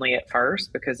feel lonely at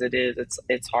first because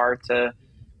it's hard to,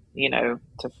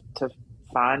 to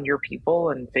find your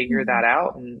people and figure that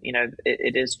out. And,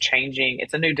 it is changing.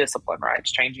 It's a new discipline, right?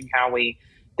 It's changing how we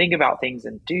think about things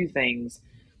and do things.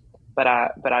 But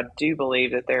I do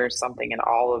believe that there is something in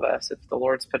all of us. If the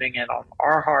Lord's putting it on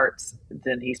our hearts,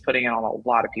 then he's putting it on a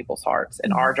lot of people's hearts.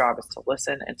 And our job is to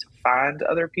listen and to find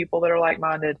other people that are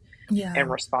like-minded and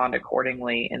respond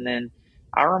accordingly. And then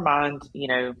I remind,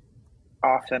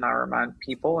 often I remind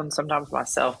people, and sometimes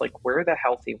myself, like, we're the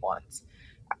healthy ones,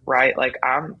 right? Like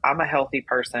I'm a healthy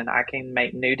person. I can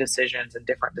make new decisions and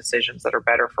different decisions that are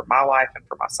better for my life and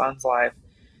for my son's life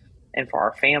and for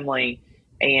our family.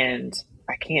 And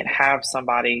I can't have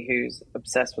somebody who's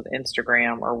obsessed with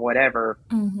Instagram or whatever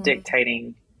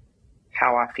dictating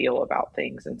how I feel about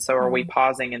things. And so are we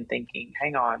pausing and thinking,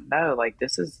 hang on, no, like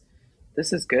this is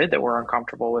good that we're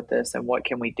uncomfortable with this, and what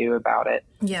can we do about it?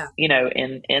 Yeah.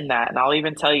 In that. And I'll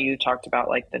even tell you talked about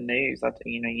like the news. I've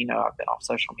been off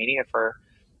social media for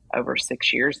over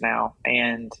 6 years now,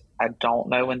 and I don't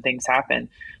know when things happen,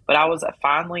 but I was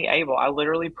finally able, I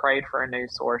literally prayed for a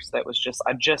news source that was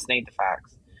I just need the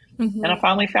facts. And I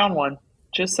finally found one,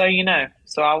 just so you know.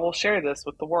 So I will share this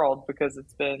with the world, because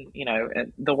it's been,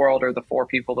 the world are the 4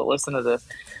 people that listen to this.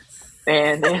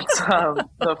 And it's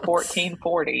the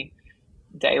 1440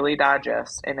 Daily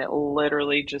Digest. And it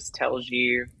literally just tells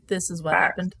you this is what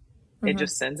facts. Happened. It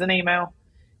just sends an email.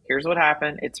 Here's what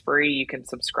happened. It's free. You can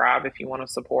subscribe if you want to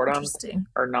support them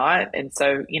or not. And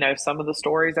so, some of the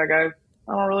stories I go,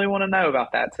 I don't really want to know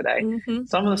about that today.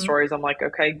 Some of the stories I'm like,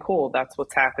 okay, cool. That's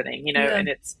what's happening,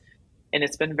 and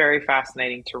it's been very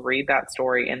fascinating to read that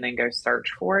story and then go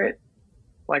search for it,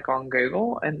 like on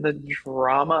Google, and the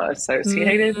drama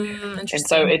associated. And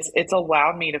so it's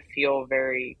allowed me to feel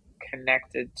very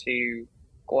connected to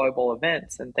global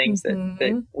events and things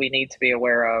that we need to be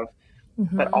aware of,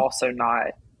 but also not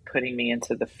putting me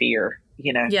into the fear.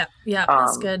 Yeah,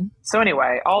 that's good. So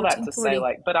anyway, all that to say,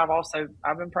 like, but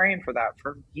I've been praying for that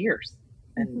for years,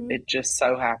 and it just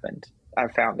so happened I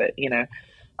found it,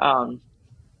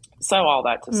 so all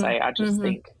that to say, I just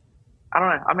think, I don't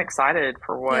know, I'm excited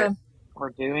for what we're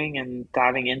doing and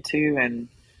diving into, and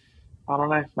I don't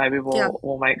know, maybe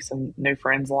we'll make some new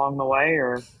friends along the way,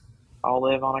 or I'll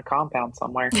live on a compound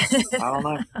somewhere. I don't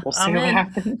know. We'll see what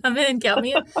happens. I'm in. Count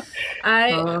me in.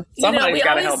 Somebody's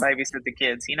got to help babysit the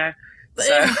kids,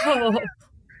 So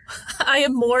I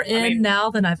am more in now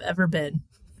than I've ever been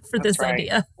for this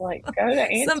idea. Like, go to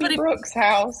Auntie Brooke's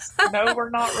house. No,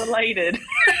 we're not related.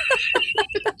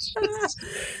 Just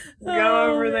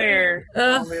go over there.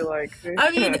 I'll be like,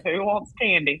 who wants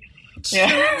candy? Truly,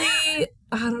 I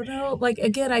don't know. Like,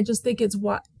 again, I just think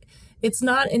it's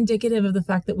not indicative of the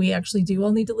fact that we actually do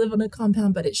all need to live on a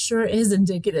compound, but it sure is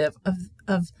indicative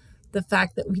of the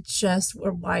fact that we just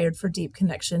were wired for deep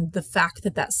connection. The fact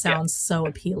that sounds so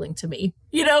appealing to me.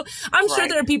 I'm sure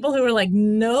there are people who are like,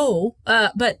 no,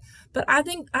 but I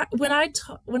think when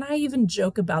I even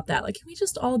joke about that, like, can we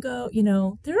just all go,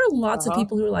 there are lots of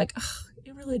people who are like, oh,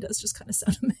 it really does just kind of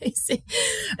sound amazing.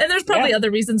 And there's probably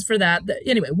other reasons for that.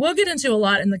 Anyway, we'll get into a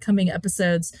lot in the coming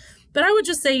episodes. But I would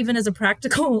just say, even as a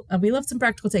practical, we left some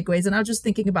practical takeaways, and I was just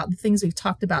thinking about the things we've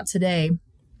talked about today.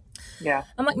 Yeah.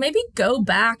 I'm like, maybe go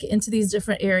back into these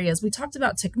different areas. We talked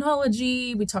about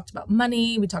technology. We talked about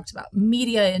money. We talked about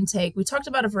media intake. We talked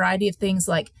about a variety of things.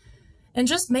 Like, and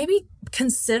just maybe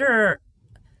consider,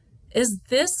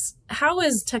 how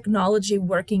is technology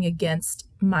working against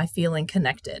my feeling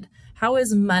connected? How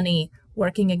is money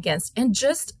working against? And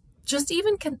just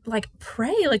even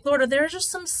pray, like, Lord, are there just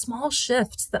some small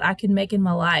shifts that I can make in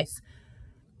my life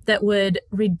that would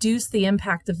reduce the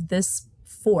impact of this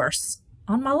force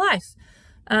on my life?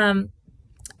 And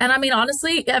I mean,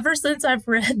 honestly, ever since I've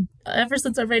read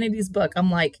any of these books, I'm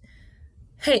like,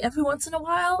 hey, every once in a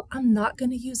while, I'm not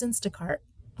going to use Instacart.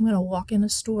 I'm going to walk in a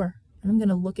store and I'm going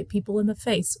to look at people in the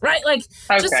face, right? Like,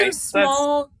 just some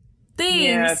small things.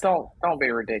 Yeah, don't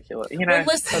be ridiculous. You know,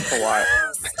 that's a lot.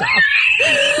 Stop.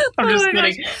 I'm just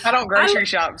kidding. I don't grocery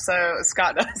shop, so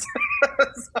Scott does.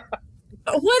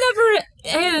 Whatever.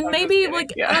 And maybe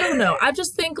I don't know. I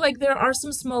just think like there are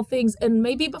some small things, and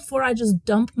maybe before I just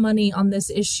dump money on this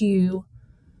issue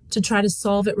to try to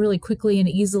solve it really quickly and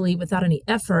easily without any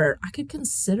effort, I could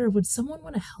consider, would someone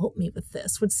want to help me with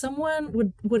this?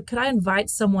 Could I invite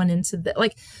someone into the,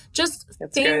 like, just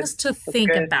That's things good. to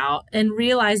think about, and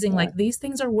realizing like these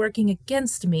things are working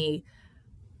against me.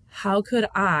 How could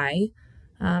I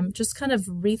just kind of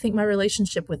rethink my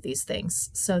relationship with these things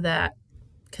so that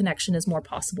connection is more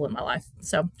possible in my life?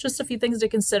 So just a few things to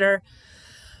consider.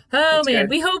 Oh, man,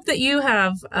 we hope that you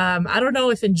have, I don't know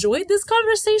if enjoyed this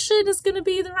conversation is going to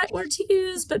be the right word to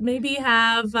use, but maybe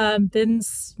have been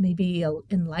maybe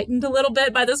enlightened a little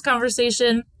bit by this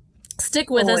conversation. Stick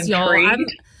with us, y'all. I'm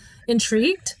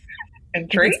intrigued.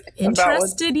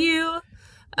 Interested you.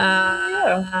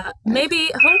 Maybe,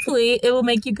 hopefully, it will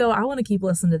make you go, I want to keep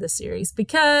listening to this series,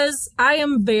 because I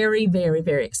am very, very,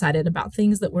 very excited about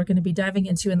things that we're going to be diving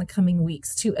into in the coming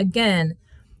weeks to, again,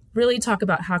 really talk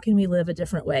about how can we live a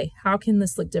different way? How can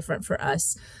this look different for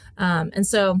us? And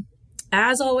so,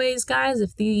 as always, guys,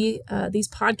 if these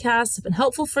podcasts have been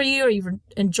helpful for you or you've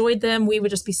enjoyed them, we would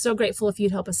just be so grateful if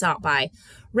you'd help us out by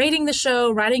rating the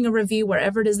show, writing a review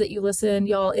wherever it is that you listen.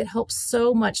 Y'all, it helps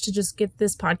so much to just get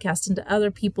this podcast into other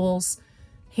people's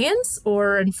hands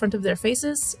or in front of their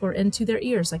faces or into their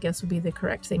ears, I guess would be the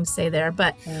correct thing to say there.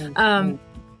 But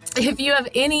if you have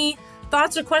any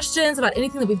thoughts or questions about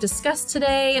anything that we've discussed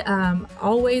today,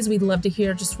 always we'd love to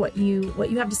hear just what you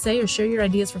have to say or share your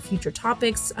ideas for future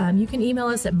topics. You can email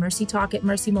us at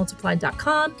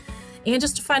mercytalk@mercymultiplied.com. And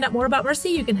just to find out more about Mercy,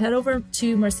 you can head over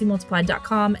to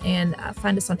mercymultiplied.com and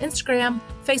find us on Instagram,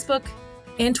 Facebook,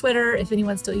 and Twitter, if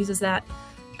anyone still uses that,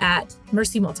 at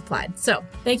Mercy Multiplied. So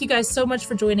thank you guys so much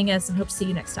for joining us, and hope to see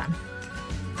you next time.